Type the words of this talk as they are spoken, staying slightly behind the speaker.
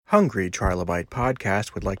Hungry Trilobite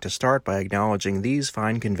Podcast would like to start by acknowledging these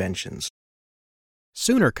fine conventions.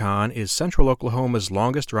 SoonerCon is Central Oklahoma's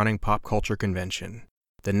longest-running pop culture convention.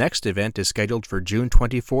 The next event is scheduled for June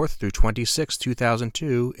 24th through 26,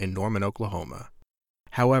 2002 in Norman, Oklahoma.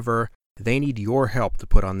 However, they need your help to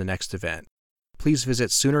put on the next event. Please visit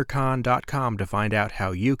SoonerCon.com to find out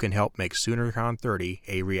how you can help make SoonerCon 30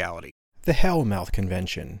 a reality. The Hellmouth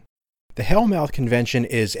Convention. The Hellmouth Convention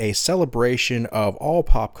is a celebration of all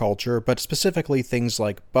pop culture, but specifically things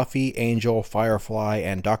like Buffy, Angel, Firefly,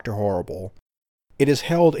 and Dr. Horrible. It is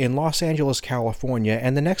held in Los Angeles, California,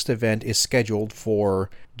 and the next event is scheduled for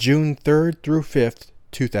June 3rd through 5th,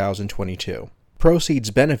 2022.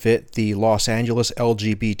 Proceeds benefit the Los Angeles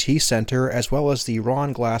LGBT Center as well as the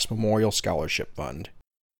Ron Glass Memorial Scholarship Fund.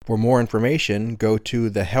 For more information, go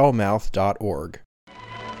to thehellmouth.org.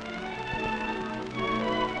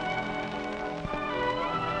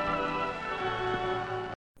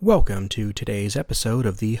 Welcome to today's episode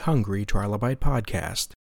of the Hungry Trilobite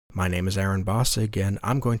Podcast. My name is Aaron Bossig, and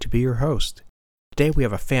I'm going to be your host. Today we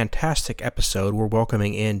have a fantastic episode. We're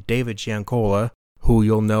welcoming in David Giancola, who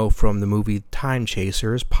you'll know from the movie Time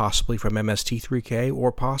Chasers, possibly from MST3K,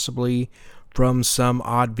 or possibly from some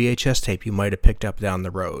odd VHS tape you might have picked up down the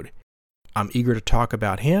road. I'm eager to talk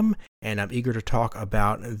about him, and I'm eager to talk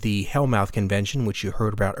about the Hellmouth Convention, which you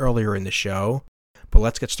heard about earlier in the show. But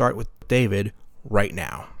let's get started with David right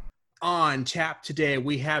now. On tap today,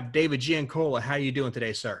 we have David Giancola. How are you doing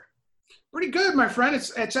today, sir? Pretty good, my friend.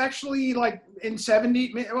 It's actually like in mid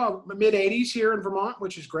 80s here in Vermont,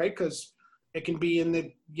 which is great because it can be in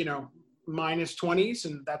the, minus 20s,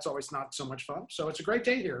 and that's always not so much fun. So it's a great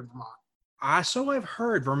day here in Vermont. So I've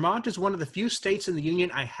heard. Vermont is one of the few states in the Union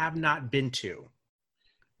I have not been to.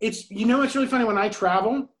 It's really funny when I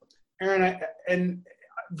travel, Aaron,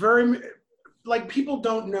 people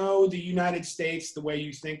don't know the United States the way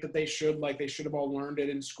you think that they should. Like they should have all learned it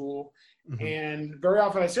in school. Mm-hmm. And very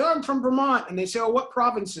often I say, I'm from Vermont. And they say, what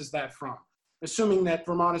province is that from? Assuming that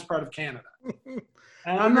Vermont is part of Canada.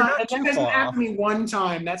 And I'm not, that hasn't happened to me one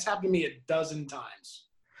time. That's happened to me a dozen times.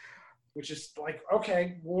 Which is like,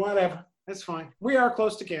 okay, whatever. That's fine. We are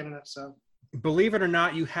close to Canada, so. Believe it or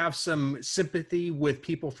not, you have some sympathy with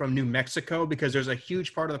people from New Mexico because there's a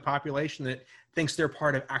huge part of the population that thinks they're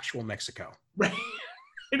part of actual Mexico. Right.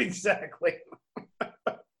 Exactly.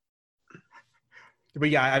 But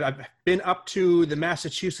yeah, I've been up to the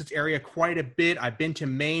Massachusetts area quite a bit. I've been to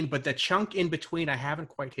Maine, but the chunk in between I haven't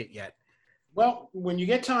quite hit yet. Well, when you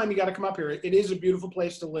get time, you got to come up here. It is a beautiful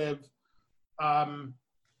place to live.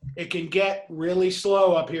 It can get really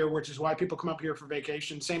slow up here, which is why people come up here for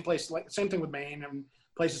vacation. Same thing with Maine and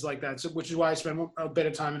places like that. So, which is why I spend a bit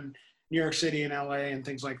of time in New York City and LA and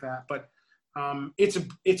things like that. But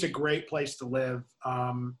it's a great place to live.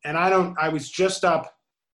 And I was just up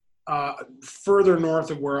further north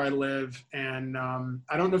of where I live, and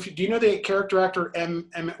I don't know do you know the character actor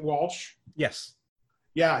Emmett Walsh? Yes.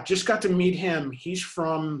 Yeah, just got to meet him. He's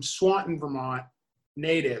from Swanton, Vermont,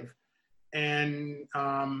 native, and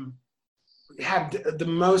had the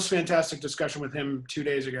most fantastic discussion with him 2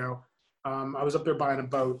 days ago. I was up there buying a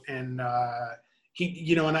boat, and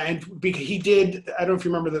he did. I don't know if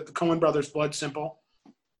you remember the Coen Brothers Blood Simple.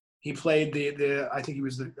 He played I think he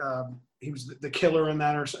was the killer in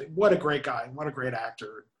that, or something. What a great guy! What a great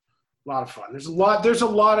actor! A lot of fun. There's a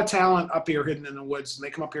lot of talent up here hidden in the woods, and they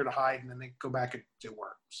come up here to hide, and then they go back and do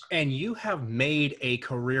work. So. And you have made a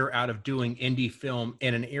career out of doing indie film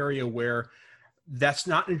in an area where that's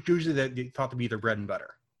not usually thought to be their bread and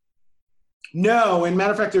butter. No, and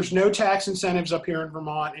matter of fact, there's no tax incentives up here in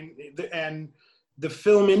Vermont, and the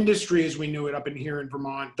film industry as we knew it up in here in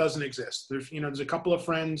Vermont doesn't exist. There's a couple of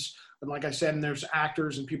friends, and like I said, and there's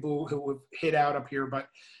actors and people who have hit out up here, but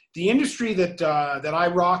the industry that I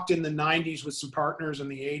rocked in the 90s with some partners in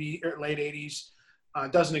the late 80s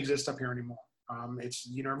doesn't exist up here anymore. It's,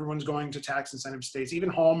 everyone's going to tax incentive states. Even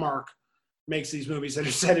Hallmark makes these movies that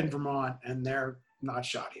are set in Vermont, and they're not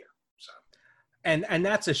shot here. So, and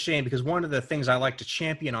that's a shame because one of the things I like to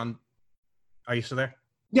champion on. Are you still there?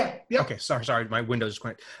 Yeah. Okay. Sorry. My window just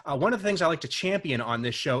went. One of the things I like to champion on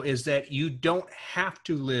this show is that you don't have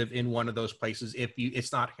to live in one of those places if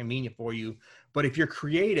it's not convenient for you. But if you're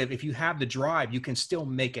creative, if you have the drive, you can still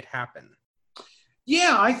make it happen.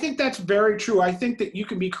 Yeah, I think that's very true. I think that you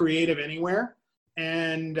can be creative anywhere.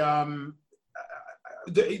 And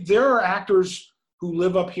there are actors who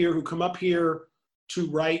live up here, who come up here to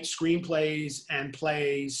write screenplays and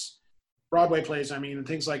plays, Broadway plays, and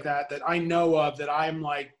things like that I know of that I'm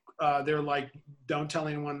like, they're like, don't tell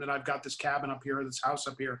anyone that I've got this cabin up here or this house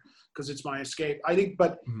up here because it's my escape. I think,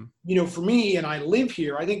 but you know, for me, and I live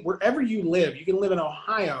here, I think wherever you live, you can live in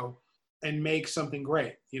Ohio and make something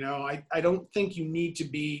great. You know, I don't think you need to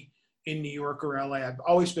be in New York or LA. I've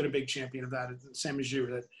always been a big champion of that, same as you,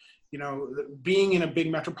 that, you know, being in a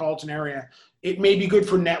big metropolitan area, it may be good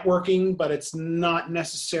for networking, but it's not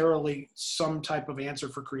necessarily some type of answer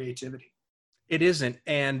for creativity. It isn't.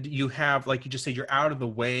 And you have, like you just said, you're out of the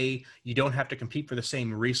way. You don't have to compete for the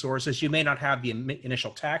same resources. You may not have the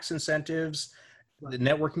initial tax incentives. The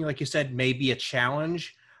networking, like you said, may be a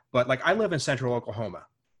challenge. But like, I live in Central Oklahoma.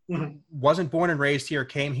 Wasn't born and raised here,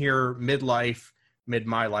 came here mid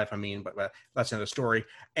my life, I mean, but that's another story.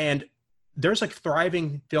 And there's like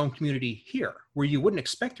thriving film community here where you wouldn't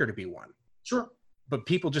expect there to be one. Sure. But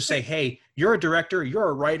people just say, hey, you're a director, you're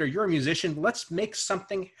a writer, you're a musician. Let's make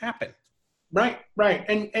something happen. Right.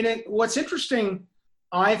 And what's interesting,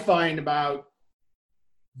 I find, about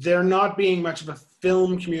there not being much of a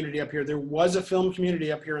film community up here. There was a film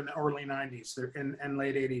community up here in the early 90s and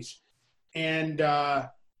late 80s. And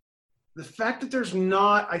the fact that there's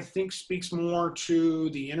not, I think, speaks more to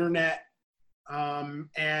the internet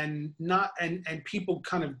and people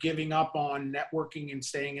kind of giving up on networking and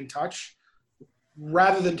staying in touch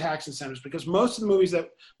rather than tax incentives, because most of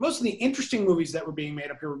the interesting movies that were being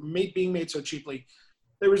made up here were being made so cheaply,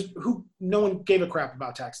 no one gave a crap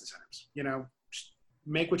about tax incentives. You know, just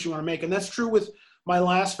make what you want to make. And that's true with my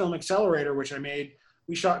last film, Accelerator, which I made.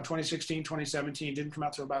 We shot in 2016, 2017, didn't come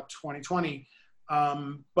out till about 2020.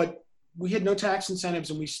 But we had no tax incentives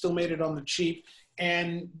and we still made it on the cheap.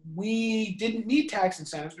 And we didn't need tax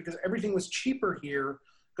incentives because everything was cheaper here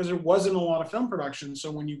because there wasn't a lot of film production.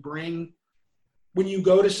 So when you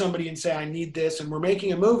go to somebody and say, I need this, and we're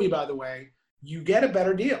making a movie, by the way, you get a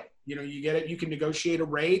better deal. You know, you can negotiate a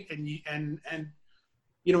rate and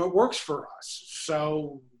you know, it works for us.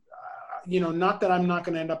 So, you know, not that I'm not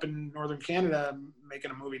going to end up in Northern Canada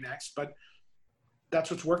making a movie next, but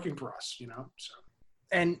that's what's working for us, you know, so.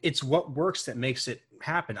 And it's what works that makes it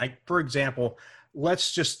happen. For example,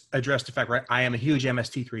 let's just address the fact, right? I am a huge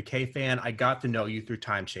MST3K fan. I got to know you through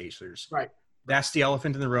Time Chasers. Right. That's the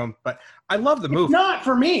elephant in the room, but I love the movie. It's not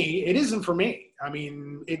for me. It isn't for me. I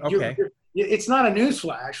mean, it's not a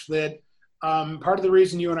newsflash that part of the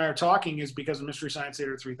reason you and I are talking is because of Mystery Science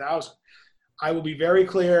Theater 3000. I will be very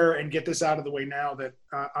clear and get this out of the way now that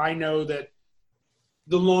I know that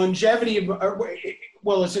the longevity of,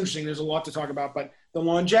 well, it's interesting. There's a lot to talk about, but the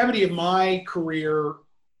longevity of my career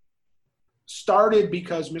started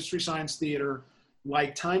because Mystery Science Theater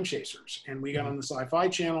liked Time Chasers, and we got on the Sci-Fi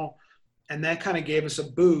Channel, and that kind of gave us a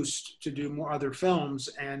boost to do more other films.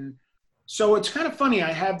 And so it's kind of funny.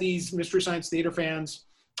 I have these Mystery Science Theater fans,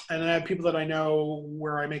 and I have people that I know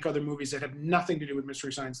where I make other movies that have nothing to do with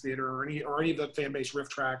Mystery Science Theater or any of the fan base riff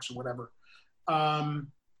tracks or whatever.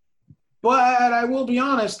 But I will be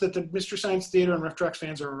honest that the Mystery Science Theater and Riff Tracks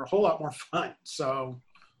fans are a whole lot more fun. So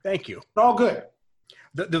thank you. It's all good.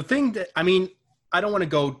 The thing that, I mean, I don't want to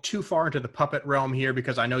go too far into the puppet realm here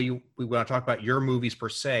because I know we want to talk about your movies per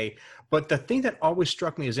se, but the thing that always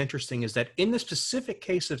struck me as interesting is that in the specific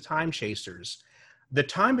case of Time Chasers, the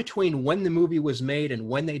time between when the movie was made and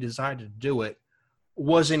when they decided to do it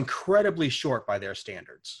was incredibly short by their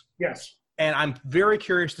standards. Yes. And I'm very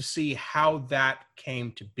curious to see how that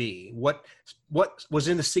came to be. What was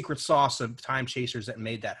in the secret sauce of Time Chasers that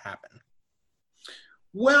made that happen?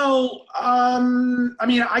 Well, I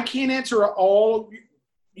mean, I can't answer all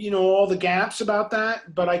the gaps about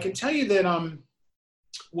that, but I can tell you that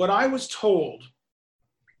what I was told,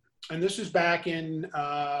 and this was back in,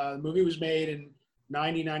 the movie was made in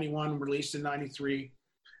 91, released in 93.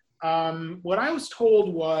 What I was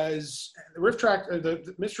told was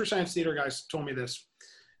the Mystery Science Theater guys told me this.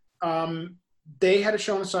 They had a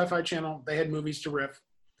show on the Sci-Fi Channel. They had movies to riff,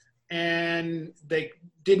 and they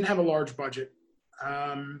didn't have a large budget.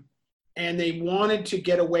 And they wanted to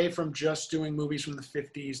get away from just doing movies from the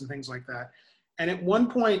 50s and things like that. And at one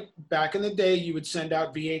point back in the day, you would send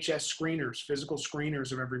out VHS screeners, physical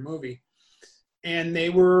screeners of every movie. And they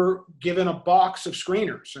were given a box of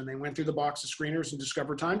screeners, and they went through the box of screeners and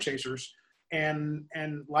discovered Time Chasers and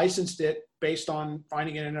licensed it based on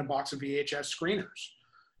finding it in a box of VHS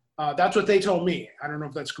screeners. That's what they told me. I don't know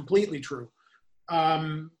if that's completely true.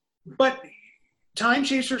 But Time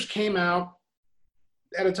Chasers came out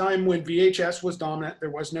at a time when VHS was dominant. There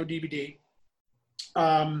was no DVD.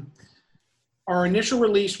 Our initial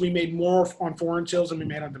release, we made more on foreign sales than we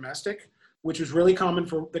made on domestic, which was really common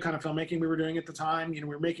for the kind of filmmaking we were doing at the time. You know,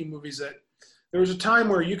 we were making movies that there was a time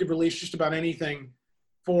where you could release just about anything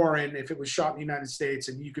foreign if it was shot in the United States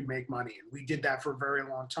and you could make money. And we did that for a very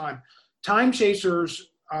long time. Time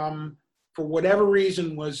Chasers, for whatever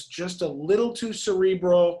reason, was just a little too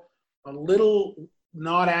cerebral, a little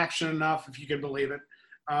not action enough, if you can believe it,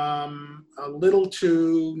 a little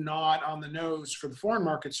too not on the nose for the foreign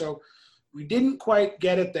market. So we didn't quite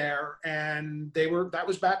get it there. And that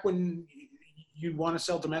was back when you'd want to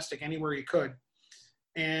sell domestic anywhere you could.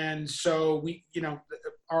 And so we,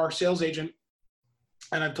 our sales agent,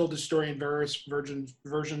 and I've told this story in various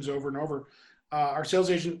versions over and over. Our sales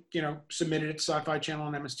agent, submitted it to Sci-Fi Channel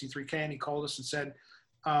and MST3K, and he called us and said,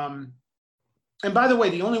 and by the way,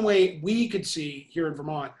 the only way we could see here in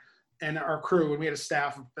Vermont and our crew, and we had a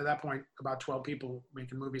staff at that point, about 12 people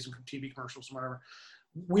making movies and TV commercials and whatever,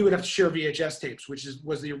 we would have to share VHS tapes, which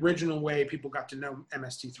was the original way people got to know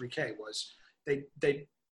MST3K, was they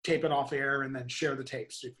tape it off air and then share the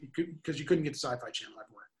tapes because you couldn't get the Sci-Fi Channel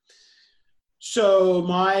everywhere. So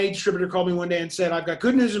my distributor called me one day and said, I've got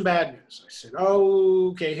good news and bad news. I said, oh,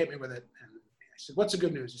 okay, hit me with it. And I said, what's the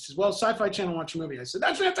good news? He says, well, Sci-Fi Channel wants your movie. I said,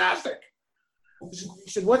 that's fantastic.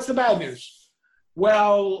 He said, what's the bad news?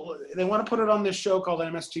 Well, they want to put it on this show called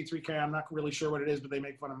MST3K. I'm not really sure what it is, but they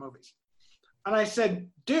make fun of movies. And I said,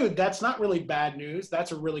 dude, that's not really bad news.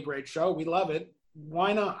 That's a really great show. We love it.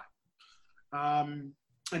 Why not? And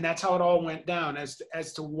that's how it all went down. As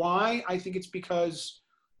to why, I think it's because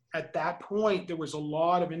at that point, there was a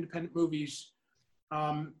lot of independent movies.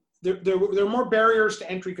 There were more barriers to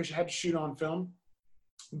entry because you had to shoot on film.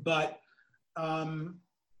 But,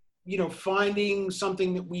 finding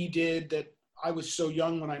something that we did that I was so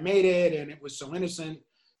young when I made it, and it was so innocent,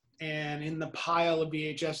 and in the pile of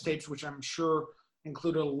VHS tapes, which I'm sure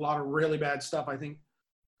included a lot of really bad stuff, I think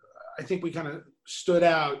we kind of stood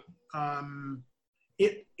out.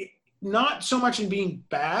 It not so much in being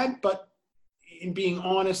bad, but in being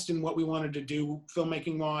honest in what we wanted to do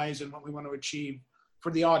filmmaking wise and what we want to achieve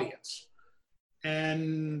for the audience.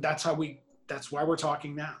 And that's why we're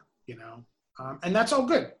talking now, and that's all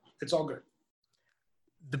good. It's all good.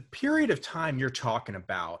 The period of time you're talking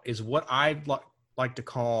about is what I'd like to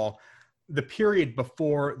call the period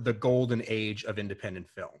before the golden age of independent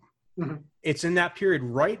film. Mm-hmm. It's in that period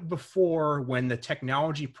right before when the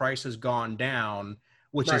technology price has gone down,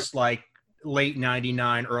 which right. is like late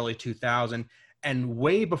 99, early 2000, and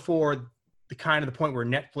way before the point where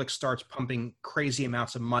Netflix starts pumping crazy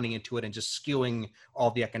amounts of money into it and just skewing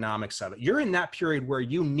all the economics of it. You're in that period where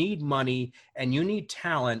you need money and you need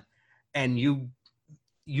talent, and you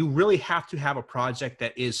really have to have a project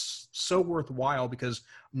that is so worthwhile because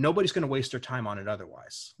nobody's going to waste their time on it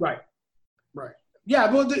otherwise. Right.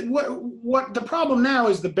 Yeah, well, what the problem now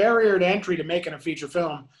is the barrier to entry to making a feature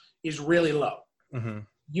film is really low. Mm-hmm.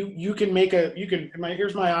 You can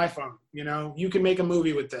here's my iPhone, you can make a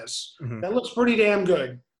movie with this. Mm-hmm. That looks pretty damn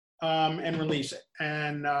good, and release it.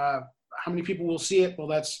 And how many people will see it? Well,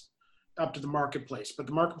 that's up to the marketplace. But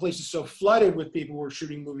the marketplace is so flooded with people who are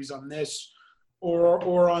shooting movies on this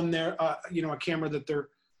or on their, a camera that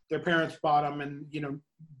their parents bought them and,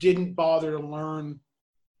 didn't bother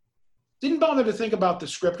to think about the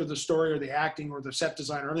script or the story or the acting or the set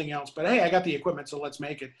design or anything else. But hey, I got the equipment, so let's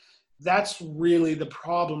make it. That's really the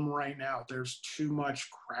problem right now. There's too much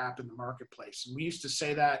crap in the marketplace. And we used to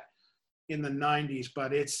say that in the 90s,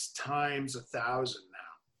 but it's times 1,000 now.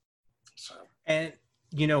 So. And,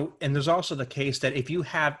 and there's also the case that if you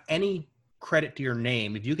have any credit to your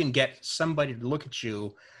name, if you can get somebody to look at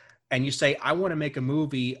you and you say, I want to make a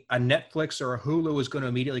movie, a Netflix or a Hulu is going to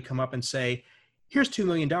immediately come up and say, here's $2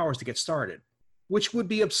 million to get started, which would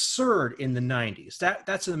be absurd in the 90s.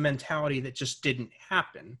 That's a mentality that just didn't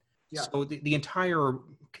happen. Yeah. So the entire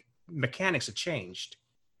mechanics have changed.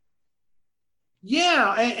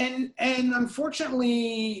 Yeah, and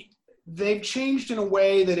unfortunately, they've changed in a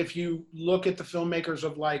way that if you look at the filmmakers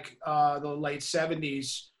of like the late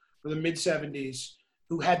 70s or the mid 70s,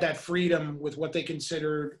 who had that freedom with what they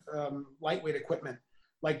considered lightweight equipment,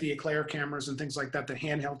 like the Eclair cameras and things like that, the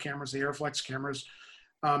handheld cameras, the Airflex cameras,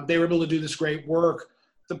 they were able to do this great work.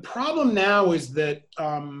 The problem now is that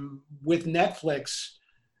with Netflix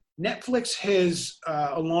has,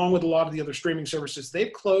 along with a lot of the other streaming services,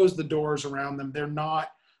 they've closed the doors around them. They're not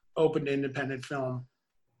open to independent film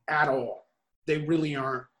at all. They really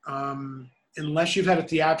aren't. Unless you've had a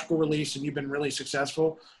theatrical release and you've been really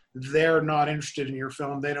successful, they're not interested in your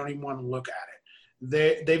film. They don't even want to look at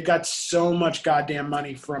it. They've got so much goddamn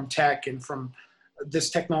money from tech and from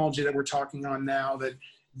this technology that we're talking on now that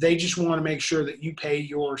they just want to make sure that you pay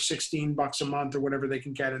your $16 a month or whatever they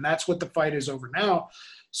can get. And that's what the fight is over now.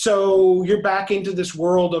 So you're back into this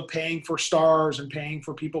world of paying for stars and paying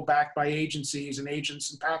for people backed by agencies and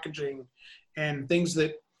agents and packaging and things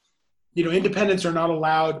that, independents are not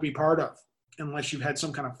allowed to be part of unless you've had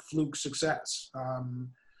some kind of fluke success.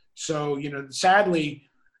 So, sadly,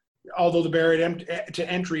 although the barrier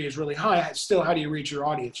to entry is really high, still, how do you reach your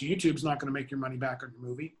audience? YouTube's not going to make your money back on your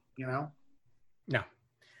movie, No.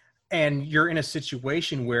 And you're in a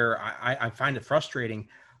situation where I find it frustrating.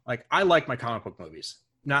 Like, I like my comic book movies.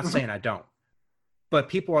 Not saying I don't. But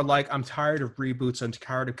people are like, I'm tired of reboots. I'm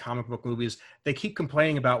tired of comic book movies. They keep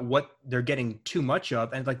complaining about what they're getting too much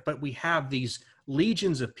of. And but we have these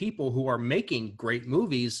legions of people who are making great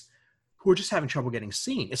movies who are just having trouble getting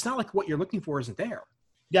seen. It's not like what you're looking for isn't there.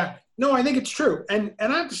 Yeah, no, I think it's true. And I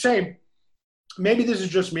have to say, maybe this is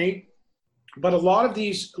just me, but a lot of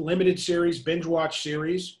these limited series, binge watch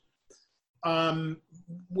series,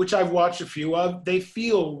 which I've watched a few of, they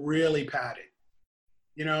feel really padded.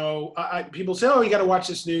 People say, oh, you got to watch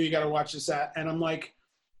this new, you got to watch this, that. And I'm like,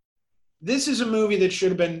 this is a movie that should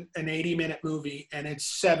have been an 80-minute movie, and it's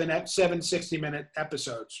seven 60-minute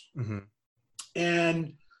episodes. Mm-hmm.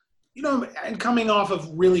 And, and coming off of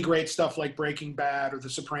really great stuff like Breaking Bad or The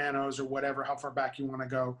Sopranos or whatever, how far back you want to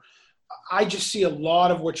go, I just see a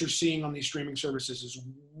lot of what you're seeing on these streaming services is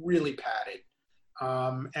really padded.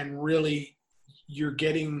 And really, you're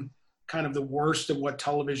getting kind of the worst of what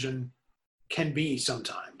television can be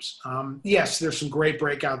sometimes. Yes, there's some great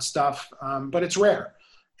breakout stuff, but it's rare.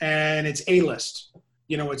 And it's A-list.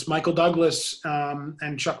 It's Michael Douglas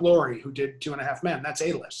and Chuck Lorre, who did 2.5 Men. That's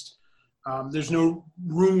A-list. There's no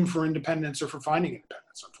room for independence or for finding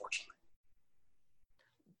independence, unfortunately.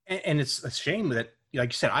 And it's a shame that, like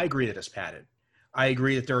you said, I agree that it's padded. I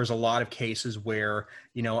agree that there's a lot of cases where,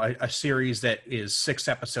 a series that is 6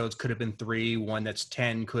 episodes could have been 3, one that's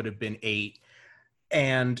 10 could have been 8.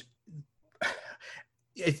 And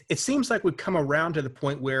it seems like we've come around to the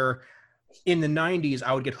point where in the 90s,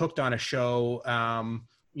 I would get hooked on a show,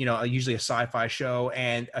 usually a sci-fi show,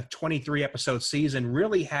 and a 23 episode season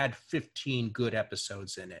really had 15 good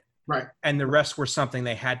episodes in it. Right. And the rest were something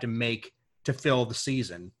they had to make to fill the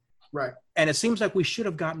season. Right. And it seems like we should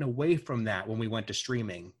have gotten away from that when we went to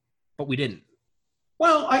streaming, but we didn't.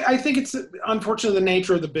 Well, I think it's unfortunately the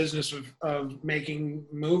nature of the business of making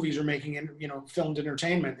movies or making, filmed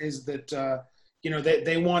entertainment is that,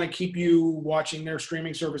 they want to keep you watching their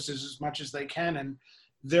streaming services as much as they can. And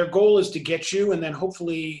their goal is to get you, and then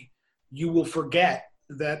hopefully you will forget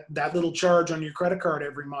that little charge on your credit card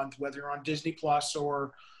every month, whether you're on Disney Plus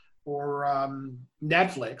or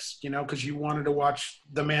Netflix, because you wanted to watch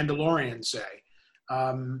The Mandalorian, say,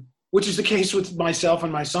 which is the case with myself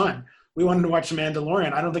and my son. We wanted to watch The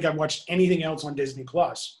Mandalorian. I don't think I've watched anything else on Disney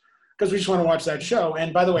Plus because we just want to watch that show.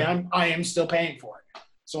 And by the way, I am still paying for it.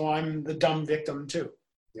 So I'm the dumb victim too,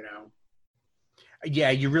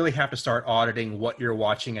 Yeah, you really have to start auditing what you're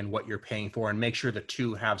watching and what you're paying for and make sure the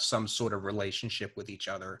two have some sort of relationship with each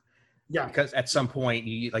other. Yeah. Because at some point,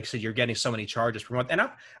 like I said, you're getting so many charges per month. And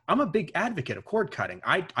I'm a big advocate of cord cutting.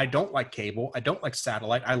 I don't like cable. I don't like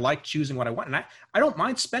satellite. I like choosing what I want. And I don't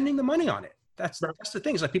mind spending the money on it. That's the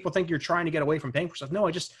thing. Is like people think you're trying to get away from paying for stuff. No,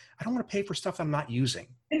 I don't want to pay for stuff I'm not using.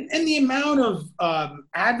 And the amount of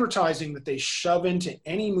advertising that they shove into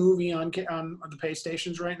any movie on the pay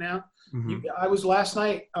stations right now. Mm-hmm. I was last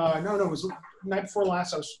night. It was the night before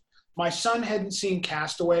last. My son hadn't seen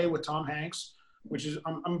Castaway with Tom Hanks, which is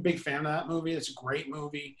I'm a big fan of that movie. It's a great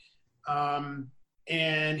movie,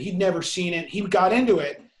 and he'd never seen it. He got into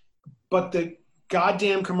it, but the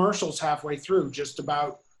goddamn commercials halfway through just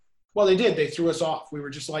about. Well, they did. They threw us off. We were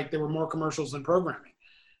just like, there were more commercials than programming.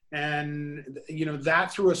 And,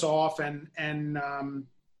 that threw us off. And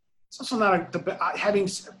it's also not having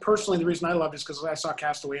personally, the reason I loved it is because I saw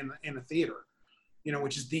Castaway in a theater,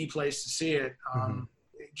 which is the place to see it.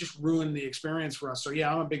 It just ruined the experience for us. So yeah,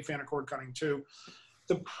 I'm a big fan of cord cutting too.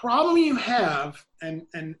 The problem you have, and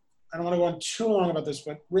I don't want to go on too long about this,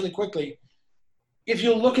 but really quickly, if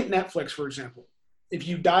you look at Netflix, for example, if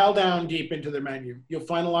you dial down deep into their menu, you'll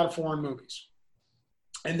find a lot of foreign movies.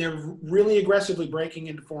 And they're really aggressively breaking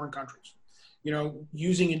into foreign countries,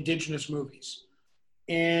 using indigenous movies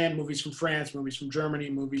and movies from France, movies from Germany,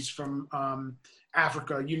 movies from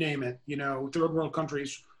Africa, you name it, third world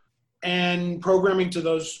countries, and programming to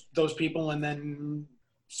those people and then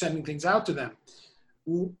sending things out to them.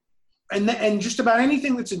 And just about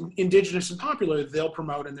anything that's indigenous and popular, they'll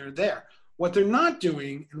promote and they're there. What they're not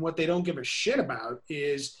doing and what they don't give a shit about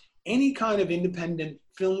is any kind of independent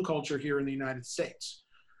film culture here in the United States.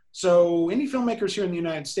 So any filmmakers here in the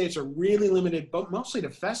United States are really limited, but mostly to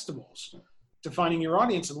festivals, to finding your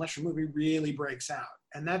audience unless your movie really breaks out.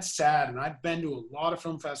 And that's sad. And I've been to a lot of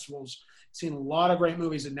film festivals, seen a lot of great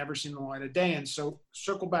movies that never seen the light of day. And so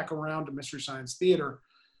circle back around to Mystery Science Theater.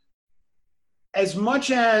 as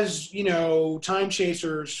much as, you know, Time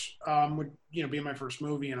Chasers would, you know, be my first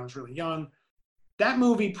movie and I was really young, that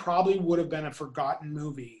movie probably would have been a forgotten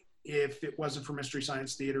movie if it wasn't for Mystery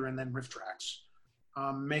Science Theater and then RiffTrax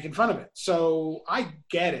making fun of it. So I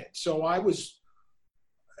get it. So I was,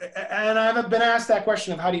 and I've been asked that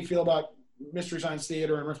question of how do you feel about Mystery Science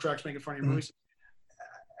Theater and RiffTrax making fun of your movies.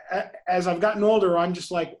 As I've gotten older, I'm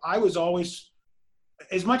just like, I was always,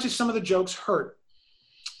 as much as some of the jokes hurt,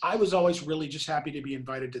 I was always really just happy to be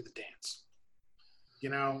invited to the dance, you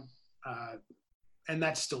know, and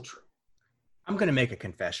that's still true. I'm going to make a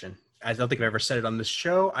confession. I don't think I've ever said it on this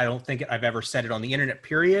show. I don't think I've ever said it on the internet,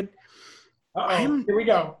 period. Here we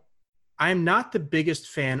go. I'm not the biggest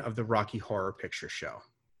fan of the Rocky Horror Picture Show.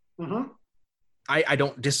 Mm-hmm. I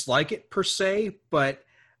don't dislike it per se, but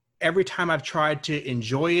every time I've tried to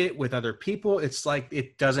enjoy it with other people, it's like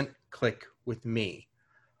it doesn't click with me.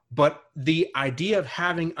 But the idea of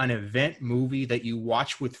having an event movie that you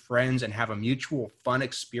watch with friends and have a mutual fun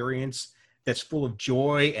experience that's full of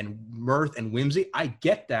joy and mirth and whimsy, I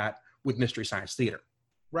get that with Mystery Science Theater.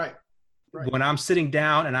 Right. When I'm sitting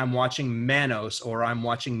down and I'm watching Manos or I'm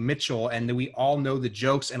watching Mitchell and we all know the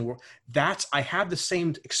jokes and I have the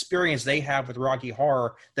same experience they have with Rocky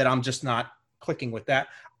Horror that I'm just not clicking with that.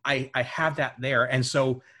 I have that there. And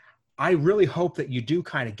so I really hope that you do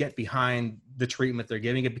kind of get behind the treatment they're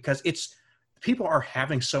giving it, because people are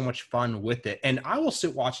having so much fun with it. And I will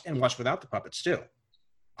watch without the puppets too.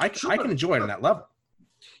 I can enjoy it on that level.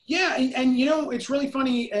 Yeah. And you know, it's really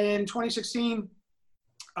funny. In 2016,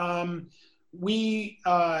 RiffTrax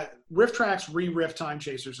re-riffed Time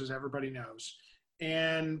Chasers, as everybody knows.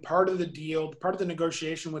 And part of the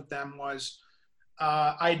negotiation with them was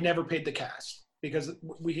I had never paid the cast because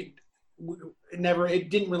it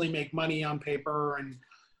didn't really make money on paper. And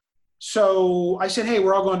so I said, hey,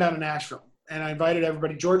 we're all going down to Nashville. And I invited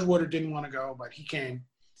everybody. George Woodard didn't want to go, but he came.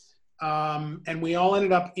 And we all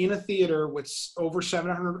ended up in a theater with over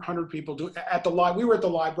 700 people at the live. We were at the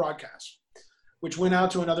live broadcast, which went out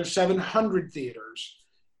to another 700 theaters.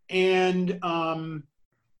 And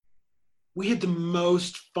we had the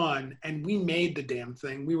most fun, and we made the damn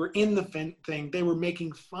thing. We were in the thing. They were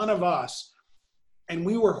making fun of us, and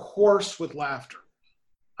we were hoarse with laughter.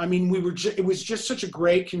 I mean, it was just such a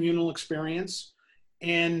great communal experience.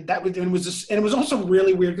 And it was also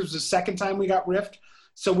really weird because it was the second time we got riffed.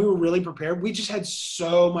 So we were really prepared. We just had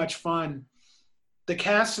so much fun. The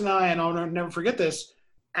cast and I, and I'll never forget this,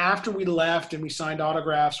 after we left and we signed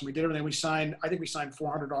autographs and we did everything, I think we signed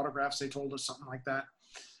 400 autographs. They told us something like that.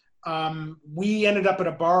 We ended up at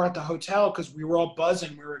a bar at the hotel because we were all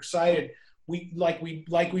buzzing. We were excited. We'd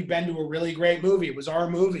been to a really great movie. It was our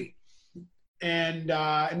movie. And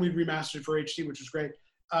we remastered it for HD, which was great.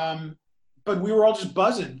 But we were all just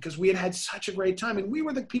buzzing because we had such a great time. And we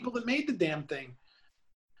were the people that made the damn thing,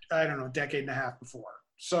 I don't know, a decade and a half before.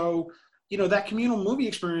 So, you know, that communal movie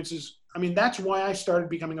experience that's why I started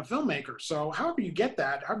becoming a filmmaker. So however you get to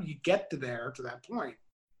that point,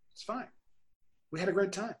 it's fine. We had a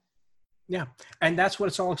great time. Yeah. And that's what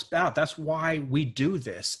it's all about. That's why we do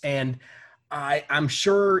this. And I'm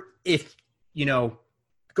sure if, you know,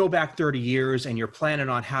 go back 30 years and you're planning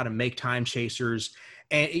on how to make Time Chasers,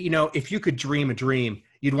 and, you know, if you could dream a dream,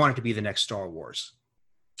 you'd want it to be the next Star Wars.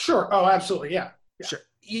 Sure. Oh, absolutely. Yeah. Sure.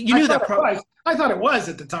 You knew that probably. I thought it was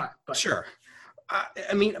at the time. But. Sure.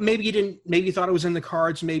 I mean, maybe you didn't. Maybe you thought it was in the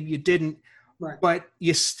cards. Maybe you didn't. Right. But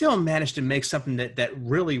you still managed to make something that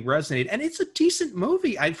really resonated. And it's a decent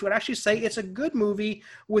movie. I would actually say it's a good movie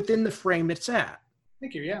within the frame it's at.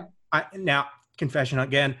 Thank you. Yeah. Now, confession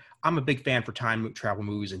again, I'm a big fan for time travel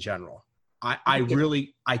movies in general. I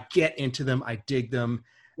get into them. I dig them.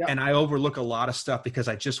 Yep. And I overlook a lot of stuff because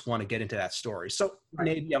I just want to get into that story. So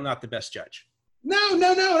maybe I'm not the best judge. No.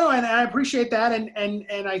 And I appreciate that.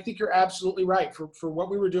 And I think you're absolutely right for what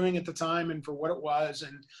we were doing at the time and for what it was.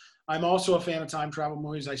 And I'm also a fan of time travel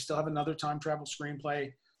movies. I still have another time travel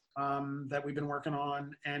screenplay that we've been working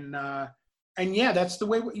on. And yeah, that's the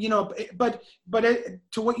way, you know, but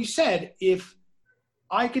to what you said, if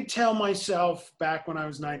I could tell myself back when I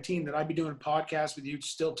was 19 that I'd be doing a podcast with you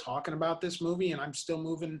still talking about this movie, and I'm still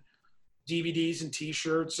moving DVDs and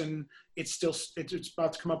T-shirts, and it's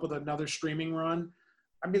about to come up with another streaming run,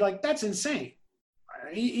 I'd be like, that's insane.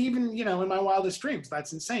 Even, you know, in my wildest dreams,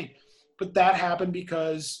 that's insane. But that happened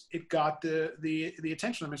because it got the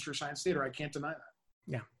attention of Mystery Science Theater. I can't deny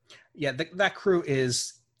that. Yeah. That crew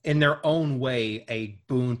is, in their own way, a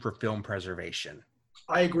boon for film preservation.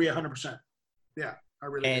 I agree 100%. Yeah, I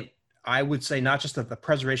really do. I would say not just of the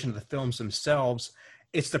preservation of the films themselves,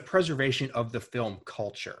 it's the preservation of the film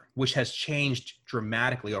culture, which has changed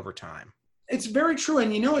dramatically over time. It's very true.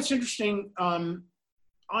 And it's interesting.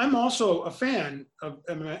 I'm also a fan of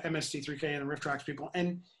MST3K and the Riff Tracks people.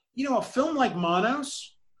 And, a film like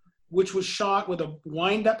Monos, which was shot with a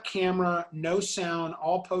wind-up camera, no sound,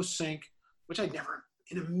 all post-sync, which I'd never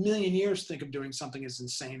in a million years think of doing something as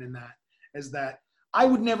insane as that. I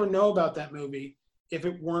would never know about that movie if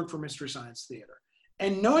it weren't for Mystery Science Theater.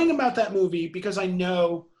 And knowing about that movie, because I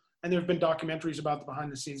know, and there have been documentaries about the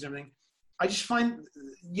behind the scenes and everything, I just find,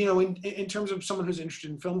 in terms of someone who's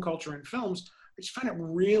interested in film culture and films, I just find it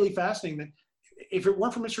really fascinating that if it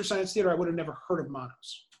weren't for Mystery Science Theater, I would have never heard of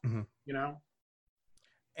Monos,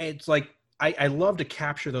 It's like, I love to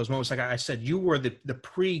capture those moments. Like I said, you were the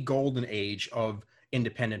pre-golden age of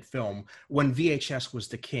independent film when VHS was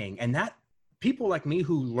the king. And that people like me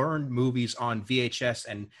who learned movies on VHS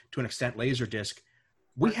and to an extent Laserdisc,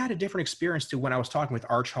 we had a different experience to when I was talking with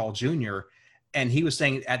Arch Hall Jr. And he was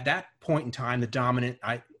saying at that point in time, the dominant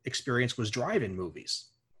experience was drive-in movies.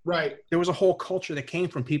 Right. There was a whole culture that came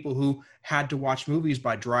from people who had to watch movies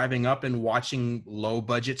by driving up and watching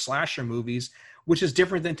low-budget slasher movies, which is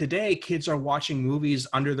different than today. Kids are watching movies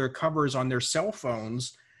under their covers on their cell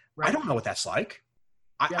phones. Right. I don't know what that's like.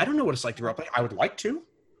 I don't know what it's like to grow up. I would like to.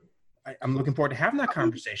 I'm looking forward to having that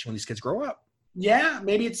conversation when these kids grow up. Yeah,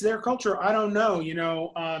 maybe it's their culture. I don't know.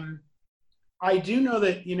 I do know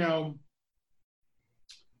that,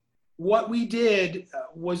 what we did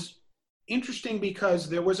was interesting because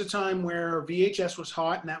there was a time where VHS was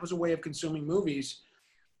hot and that was a way of consuming movies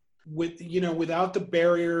without the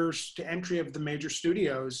barriers to entry of the major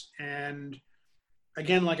studios. And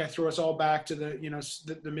again, like I throw us all back to the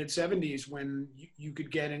mid 70s when you could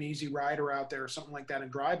get an Easy Rider out there or something like that in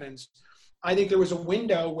drive-ins. I think there was a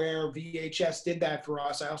window where VHS did that for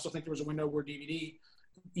us. I also think there was a window where DVD,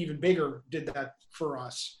 even bigger, did that for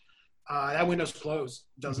us. That window's closed,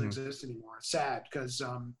 doesn't exist anymore. It's sad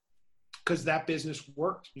because that business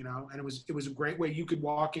worked, and it was a great way. You could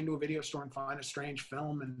walk into a video store and find a strange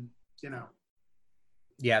film, and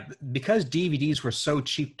Yeah, because DVDs were so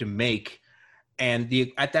cheap to make, and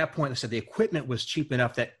at that point, I said the equipment was cheap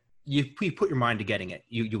enough that you put your mind to getting it,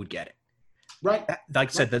 you would get it. Right. Like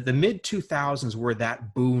I said, the mid 2000s were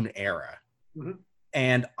that boon era. Mm-hmm.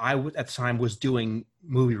 And I at the time was doing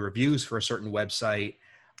movie reviews for a certain website.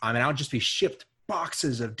 I would just be shipped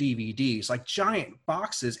boxes of DVDs, like giant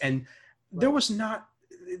boxes. And there was that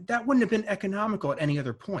wouldn't have been economical at any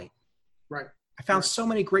other point. Right. I found so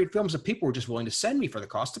many great films that people were just willing to send me for the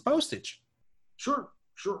cost of postage. Sure.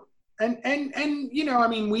 And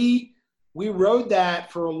we rode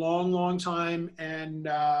that for a long, long time. And,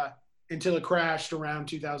 until it crashed around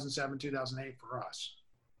 2007, 2008 for us.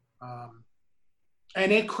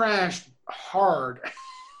 And it crashed hard.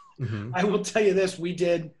 Mm-hmm. I will tell you this, we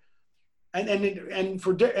did,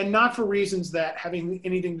 and not for reasons that having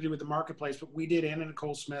anything to do with the marketplace, but we did Anna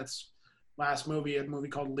Nicole Smith's last movie, a movie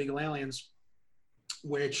called Illegal Aliens,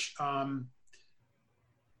 which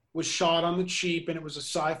was shot on the cheap, and it was a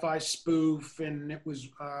sci-fi spoof, and it was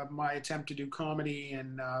my attempt to do comedy,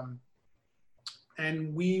 and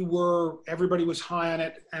everybody was high on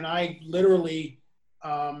it. And I literally,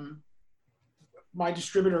 my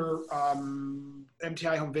distributor,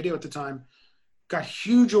 MTI Home Video at the time, got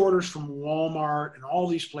huge orders from Walmart and all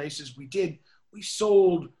these places. We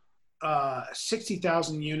sold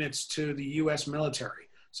 60,000 units to the US military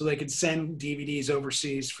so they could send DVDs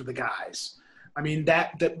overseas for the guys. I mean,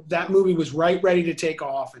 that movie was ready to take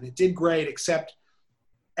off, and it did great, except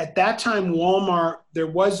at that time, Walmart, there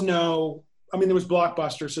was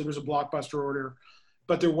Blockbuster, so there was a Blockbuster order,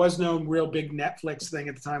 but there was no real big Netflix thing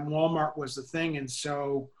at the time. Walmart was the thing, and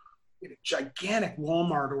so we had a gigantic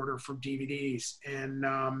Walmart order for DVDs. And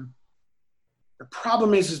the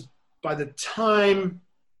problem is by the time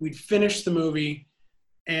we'd finished the movie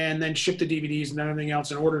and then shipped the DVDs and everything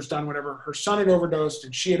else and orders done, whatever, her son had overdosed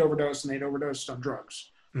and she had overdosed and they'd overdosed on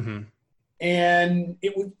drugs. Mm-hmm. And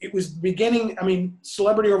it was beginning. I mean,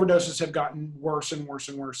 celebrity overdoses have gotten worse and worse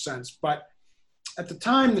and worse since. But at the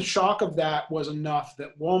time, the shock of that was enough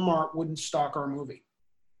that Walmart wouldn't stock our movie.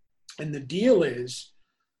 And the deal is,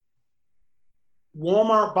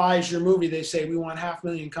 Walmart buys your movie. They say, we want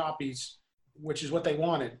 500,000 copies, which is what they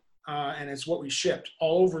wanted. And it's what we shipped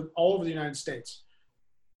all over the United States.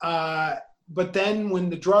 But then when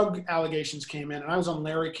the drug allegations came in, and I was on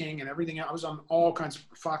Larry King and everything, I was on all kinds of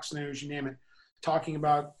Fox News, you name it, talking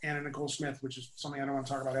about Anna Nicole Smith, which is something I don't want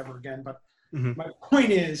to talk about ever again. But my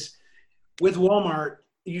point is, with Walmart,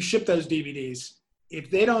 you ship those DVDs. If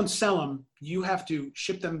they don't sell them, you have to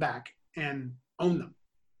ship them back and own them.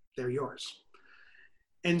 They're yours.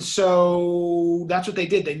 And so that's what they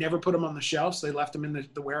did. They never put them on the shelves. They left them in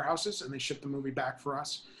the warehouses, and they shipped the movie back for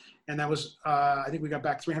us. And that was, I think we got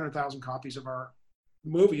back 300,000 copies of our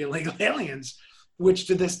movie, Illegal Aliens, which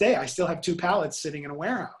to this day, I still have 2 pallets sitting in a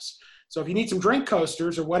warehouse. So if you need some drink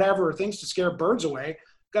coasters or whatever, or things to scare birds away,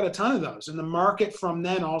 got a ton of those. And the market from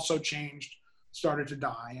then also changed, started to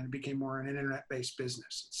die, and it became more an internet-based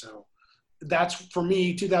business. So that's, for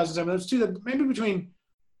me, 2007. That's maybe between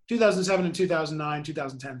 2007 and 2009,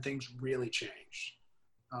 2010, things really changed.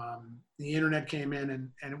 The internet came in,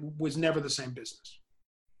 and it was never the same business.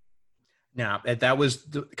 Now, that was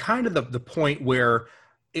kind of the point where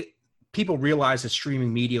people realized that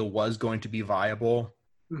streaming media was going to be viable.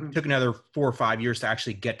 Mm-hmm. It took another 4 or 5 years to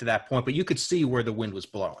actually get to that point, but you could see where the wind was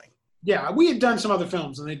blowing. Yeah, we had done some other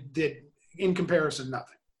films, and they did, in comparison,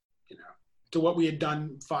 nothing, to what we had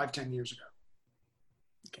done 5-10 years ago.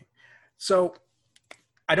 Okay. So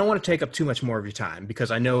I don't want to take up too much more of your time,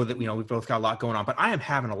 because I know that, we've both got a lot going on, but I am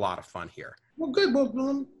having a lot of fun here. Well, good.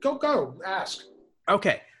 Well, go. Ask.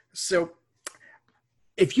 Okay. So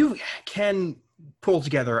if you can pull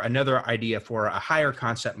together another idea for a higher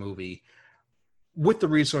concept movie with the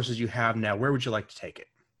resources you have now, where would you like to take it?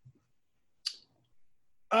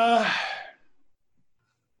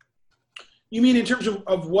 You mean in terms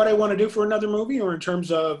of what I want to do for another movie, or in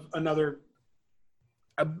terms of another?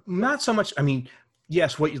 Not so much. I mean,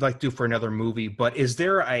 yes, what you'd like to do for another movie, but is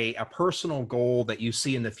there a personal goal that you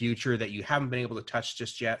see in the future that you haven't been able to touch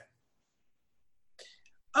just yet?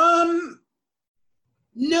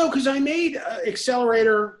 No, because I made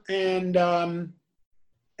Accelerator, and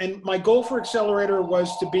my goal for Accelerator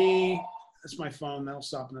was to be. That's my phone. That'll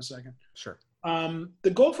stop in a second. Sure.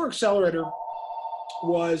 The goal for Accelerator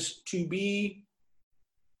was to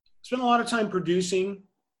spend a lot of time producing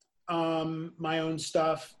my own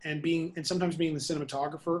stuff and sometimes being the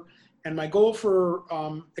cinematographer. And my goal for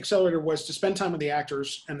Accelerator was to spend time with the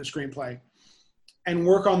actors and the screenplay and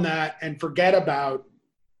work on that and forget about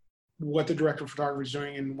what the director of photography is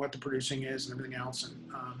doing and what the producing is and everything else.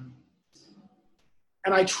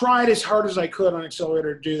 And I tried as hard as I could on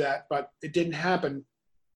Accelerator to do that, but it didn't happen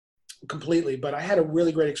completely. But I had a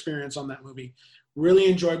really great experience on that movie. Really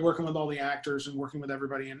enjoyed working with all the actors and working with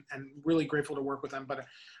everybody, and really grateful to work with them. But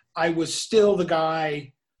I was still the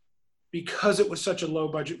guy, because it was such a low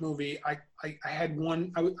budget movie. I had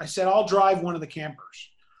one, I said, I'll drive one of the campers.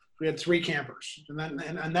 We had 3 campers,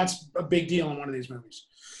 and that's a big deal in one of these movies.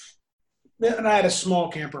 And I had a small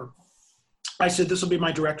camper. I said, this will be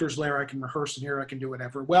my director's lair. I can rehearse in here. I can do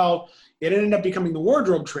whatever. Well, it ended up becoming the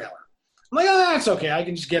wardrobe trailer. I'm like, oh, that's okay. I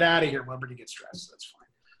can just get out of here. Nobody gets dressed. That's fine.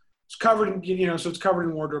 It's covered in, so it's covered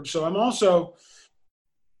in wardrobe. So I'm also,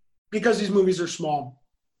 because these movies are small,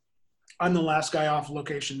 I'm the last guy off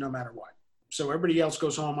location no matter what. So everybody else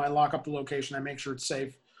goes home. I lock up the location. I make sure it's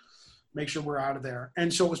safe, make sure we're out of there.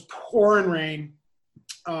 And so it was pouring rain.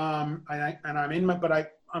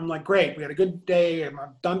 I'm like, great. We had a good day. I'm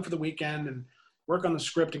done for the weekend and work on the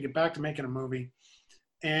script and get back to making a movie.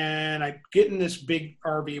 And I get in this big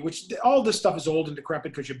RV, which all this stuff is old and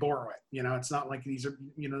decrepit because you borrow it. It's not like these are,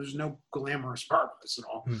 there's no glamorous part of this at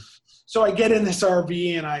all. So I get in this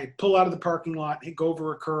RV and I pull out of the parking lot, go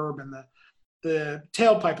over a curb, and the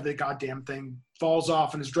tailpipe of the goddamn thing falls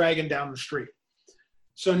off and is dragging down the street.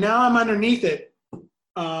 So now I'm underneath it,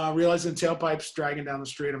 realizing the tailpipe's dragging down the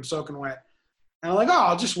street. I'm soaking wet. And I'm like, oh,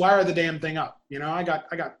 I'll just wire the damn thing up. I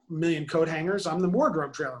got a million coat hangers. I'm the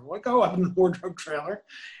wardrobe trailer. Well, I go up in the wardrobe trailer,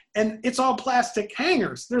 and it's all plastic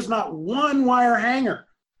hangers. There's not one wire hanger.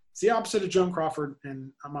 It's the opposite of Joan Crawford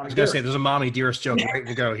and I'm on. I was going to say, there's a Mommy Dearest joke ready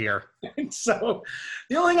to go here. And so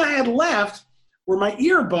the only thing I had left were my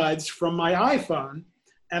earbuds from my iPhone,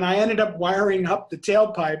 and I ended up wiring up the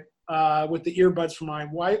tailpipe with the earbuds from my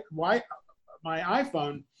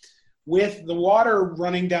iPhone, with the water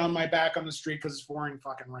running down my back on the street because it's pouring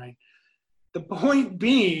fucking rain. The point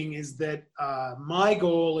being is that my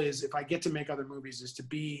goal is, if I get to make other movies, is to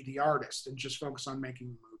be the artist and just focus on making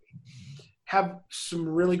the movie. Have some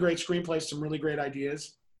really great screenplays, some really great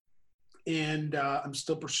ideas, and I'm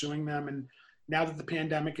still pursuing them. And now that the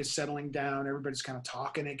pandemic is settling down, everybody's kind of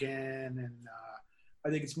talking again, and I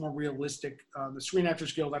think it's more realistic. The Screen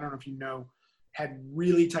Actors Guild, I don't know if you know, had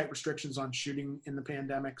really tight restrictions on shooting in the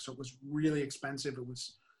pandemic. So it was really expensive.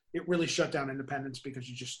 It really shut down independence because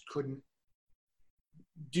you just couldn't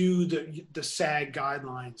do the SAG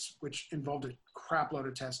guidelines, which involved a crap load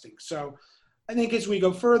of testing. So I think as we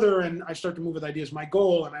go further and I start to move with ideas, my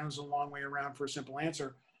goal, and I was a long way around for a simple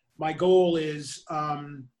answer, my goal is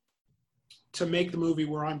to make the movie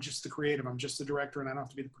where I'm just the creative. I'm just the director, and I don't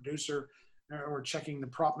have to be the producer or checking the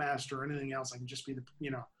prop master or anything else. I can just be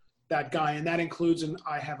that guy. And that includes, and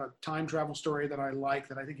I have a time travel story that I like,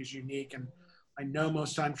 that I think is unique. And I know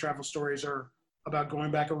most time travel stories are about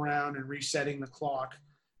going back around and resetting the clock.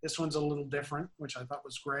 This one's a little different, which I thought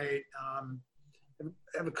was great. I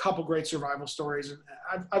have a couple great survival stories, and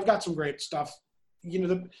I've got some great stuff.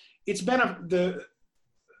 It's been the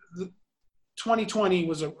 2020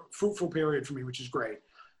 was a fruitful period for me, which is great.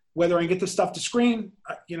 Whether I get this stuff to screen,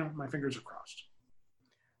 my fingers are crossed.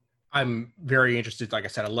 I'm very interested. Like I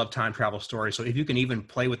said, I love time travel stories. So if you can even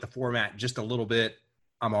play with the format just a little bit,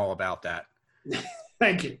 I'm all about that.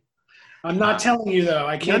 Thank you. I'm not telling you, though.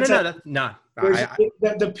 I can't No.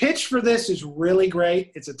 The pitch for this is really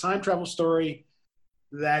great. It's a time travel story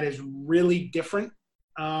that is really different.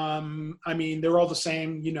 They're all the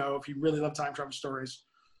same. If you really love time travel stories,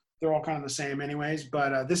 they're all kind of the same anyways.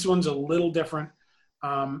 But this one's a little different.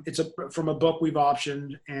 It's from a book we've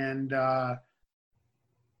optioned. And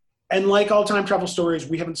like all time travel stories,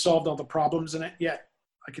 we haven't solved all the problems in it yet.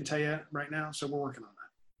 I can tell you right now. So we're working on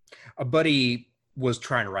that. A buddy was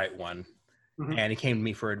trying to write one, mm-hmm. and he came to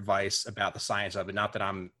me for advice about the science of it. Not that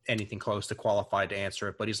I'm anything close to qualified to answer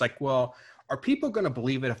it, but he's like, well, are people going to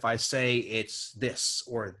believe it if I say it's this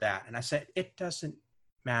or that? And I said, it doesn't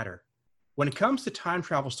matter. When it comes to time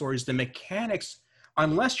travel stories, the mechanics,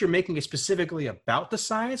 unless you're making it specifically about the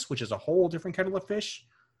science, which is a whole different kettle of fish,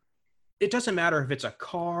 it doesn't matter if it's a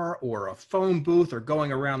car or a phone booth or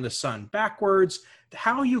going around the sun backwards.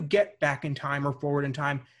 How you get back in time or forward in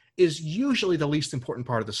time is usually the least important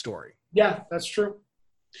part of the story. Yeah, that's true.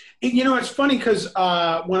 It's funny because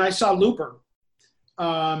when I saw Looper,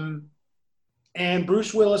 and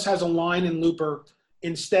Bruce Willis has a line in Looper,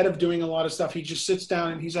 instead of doing a lot of stuff, he just sits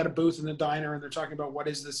down and he's at a booth in the diner and they're talking about what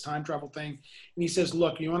is this time travel thing. And he says,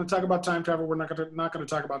 look, you want to talk about time travel? We're not going to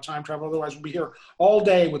talk about time travel. Otherwise we'll be here all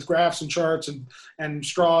day with graphs and charts and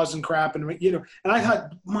straws and crap. And, and I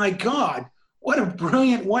thought, my God, what a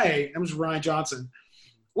brilliant way. That was Ryan Johnson.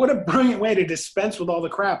 What a brilliant way to dispense with all the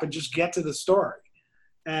crap and just get to the story.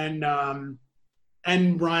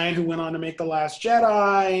 And Ryan, who went on to make The Last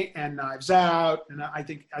Jedi and Knives Out, and I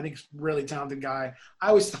think he's a really talented guy. I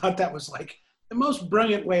always thought that was like the most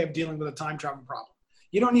brilliant way of dealing with a time travel problem.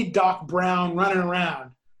 You don't need Doc Brown running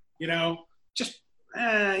around, you don't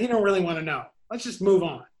really want to know. Let's just move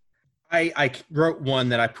on. I wrote one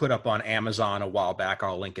that I put up on Amazon a while back.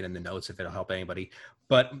 I'll link it in the notes if it'll help anybody.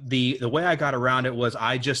 But the way I got around it was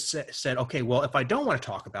I just said, okay, well, if I don't want to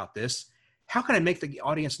talk about this, how can I make the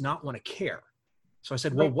audience not want to care? So I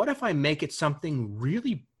said, well, what if I make it something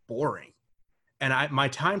really boring? And my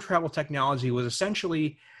time travel technology was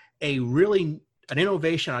essentially an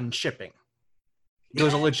innovation on shipping. It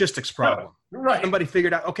was a logistics problem. Right. Somebody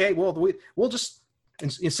figured out, okay, well, we'll just,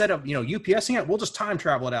 instead of, UPSing it, we'll just time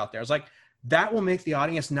travel it out there. It's like, that will make the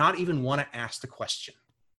audience not even want to ask the question.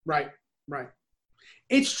 Right.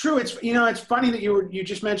 It's true. It's, it's funny that you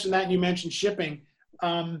just mentioned that and you mentioned shipping.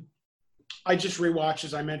 I just rewatched,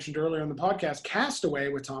 as I mentioned earlier on the podcast, Castaway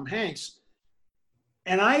with Tom Hanks.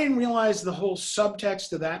 And I didn't realize the whole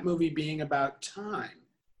subtext of that movie being about time.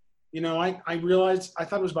 I realized, I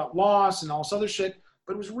thought it was about loss and all this other shit,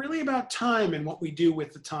 but it was really about time and what we do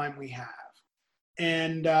with the time we have.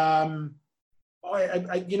 And, I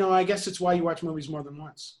guess it's why you watch movies more than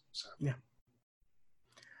once. So. Yeah.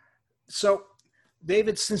 So,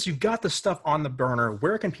 David, since you've got the stuff on the burner,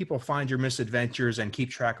 where can people find your misadventures and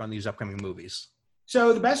keep track on these upcoming movies?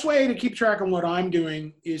 So the best way to keep track on what I'm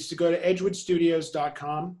doing is to go to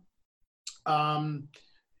edgewoodstudios.com.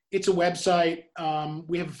 It's a website.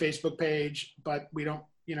 We have a Facebook page, but we don't,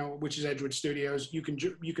 which is Edgewood Studios. You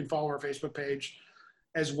can follow our Facebook page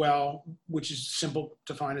as well, which is simple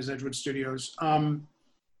to find as Edgewood Studios.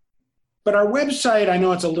 But our website, I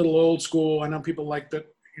know it's a little old school. I know people like the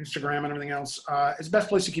Instagram and everything else. It's the best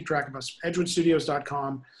place to keep track of us,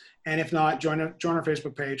 edgewoodstudios.com. And if not, join our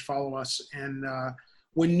Facebook page, follow us. And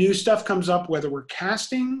when new stuff comes up, whether we're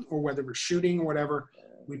casting or whether we're shooting or whatever,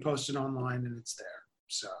 we post it online and it's there.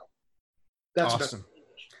 So that's awesome.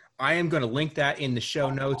 I am going to link that in the show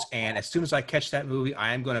notes. And as soon as I catch that movie,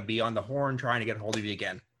 I am going to be on the horn trying to get a hold of you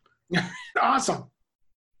again. Awesome.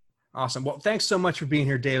 Well, thanks so much for being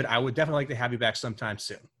here, David. I would definitely like to have you back sometime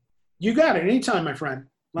soon. You got it. Anytime, my friend.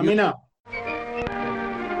 Let me know.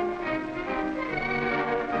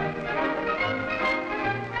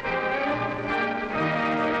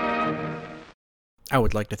 I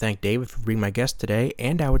would like to thank David for being my guest today,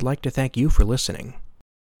 and I would like to thank you for listening.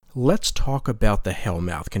 Let's talk about the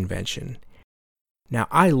Hellmouth Convention. Now,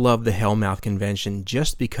 I love the Hellmouth Convention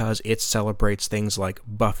just because it celebrates things like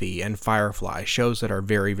Buffy and Firefly, shows that are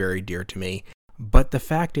very, very dear to me. But the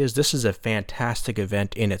fact is, this is a fantastic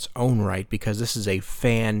event in its own right because this is a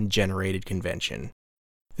fan-generated convention.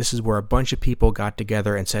 This is where a bunch of people got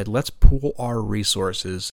together and said, let's pool our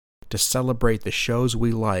resources to celebrate the shows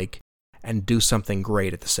we like and do something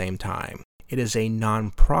great at the same time. It is a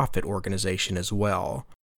non-profit organization as well,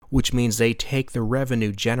 which means they take the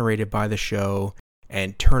revenue generated by the show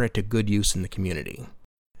and turn it to good use in the community.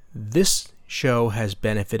 This show has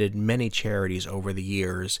benefited many charities over the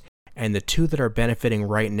years, and the two that are benefiting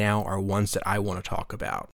right now are ones that I want to talk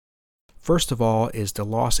about. First of all is the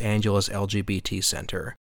Los Angeles LGBT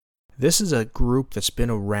Center. This is a group that's been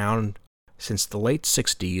around since the late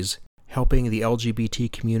 60s, helping the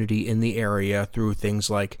LGBT community in the area through things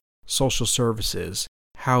like social services,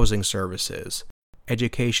 housing services,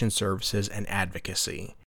 education services, and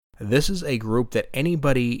advocacy. This is a group that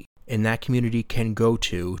anybody in that community can go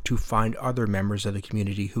to find other members of the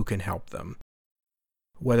community who can help them.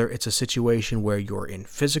 Whether it's a situation where you're in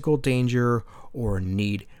physical danger or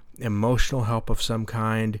need emotional help of some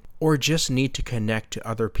kind, or just need to connect to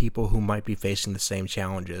other people who might be facing the same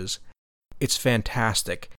challenges, it's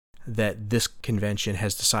fantastic that this convention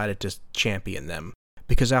has decided to champion them.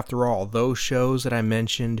 Because after all, those shows that I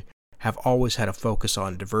mentioned have always had a focus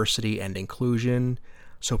on diversity and inclusion,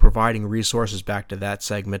 so providing resources back to that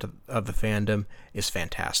segment of the fandom is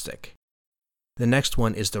fantastic. The next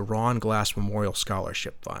one is the Ron Glass Memorial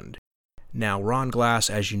Scholarship Fund. Now, Ron Glass,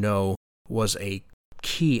 as you know, was a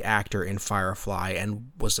key actor in Firefly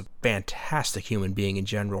and was a fantastic human being in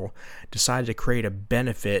general, decided to create a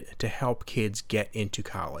benefit to help kids get into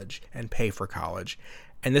college and pay for college.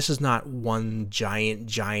 And this is not one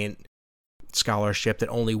giant scholarship that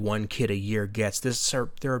only one kid a year gets.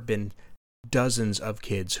 There have been dozens of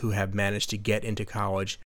kids who have managed to get into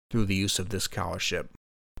college through the use of this scholarship.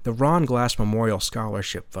 The Ron Glass Memorial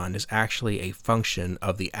Scholarship Fund is actually a function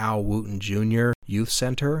of the Al Wooten Jr. Youth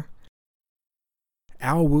Center.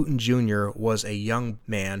 Al Wooten Jr. was a young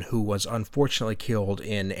man who was unfortunately killed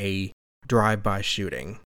in a drive-by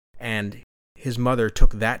shooting, and his mother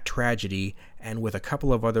took that tragedy and with a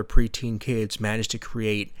couple of other preteen kids managed to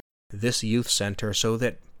create this youth center so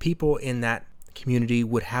that people in that community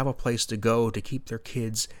would have a place to go to keep their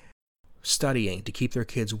kids studying, to keep their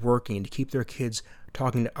kids working, to keep their kids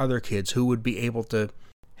talking to other kids who would be able to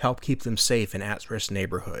help keep them safe in at-risk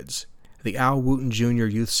neighborhoods. The Al Wooten Jr.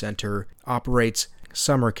 Youth Center operates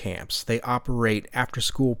summer camps, they operate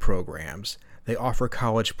after-school programs, they offer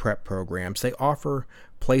college prep programs, they offer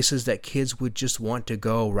places that kids would just want to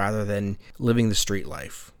go rather than living the street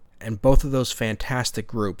life. And both of those fantastic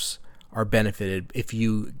groups are benefited if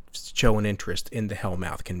you show an interest in the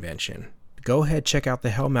Hellmouth Convention. Go ahead, check out the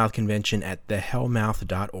Hellmouth Convention at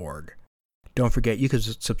thehellmouth.org. Don't forget, you can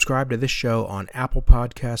subscribe to this show on Apple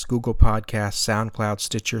Podcasts, Google Podcasts, SoundCloud,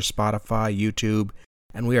 Stitcher, Spotify, YouTube,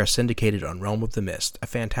 and we are syndicated on Realm of the Mist, a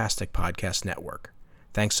fantastic podcast network.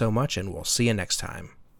 Thanks so much, and we'll see you next time.